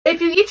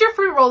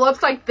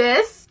roll-ups like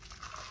this,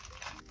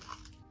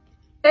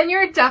 then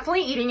you're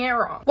definitely eating it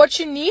wrong. What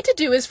you need to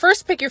do is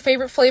first pick your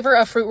favorite flavor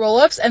of fruit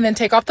roll-ups and then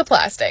take off the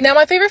plastic. Now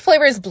my favorite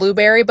flavor is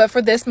blueberry, but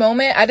for this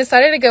moment, I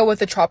decided to go with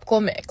the tropical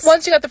mix.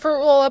 Once you got the fruit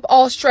roll-up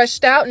all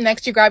stretched out,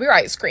 next you grab your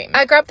ice cream.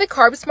 I grabbed the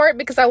Carb Smart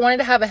because I wanted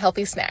to have a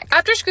healthy snack.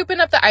 After scooping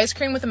up the ice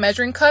cream with a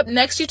measuring cup,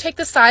 next you take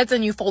the sides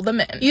and you fold them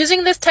in.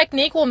 Using this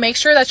technique will make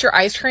sure that your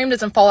ice cream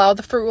doesn't fall out of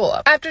the fruit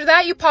roll-up. After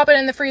that, you pop it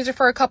in the freezer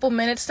for a couple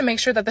minutes to make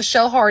sure that the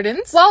shell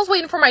hardens. While I was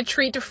waiting for my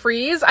treat to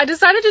freeze, I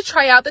decided to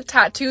try out the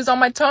tattoos on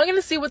my tongue and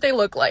to see what they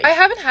look like. I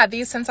haven't had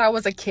these since I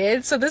was a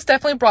kid, so this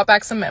definitely brought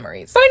back some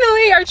memories.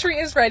 Finally, our treat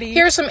is ready.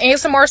 Here's some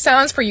ASMR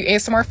sounds for you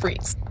ASMR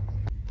freaks.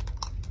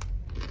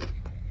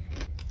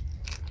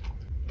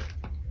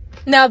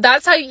 Now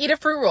that's how you eat a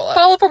fruit roll-up.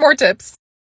 Follow for more tips.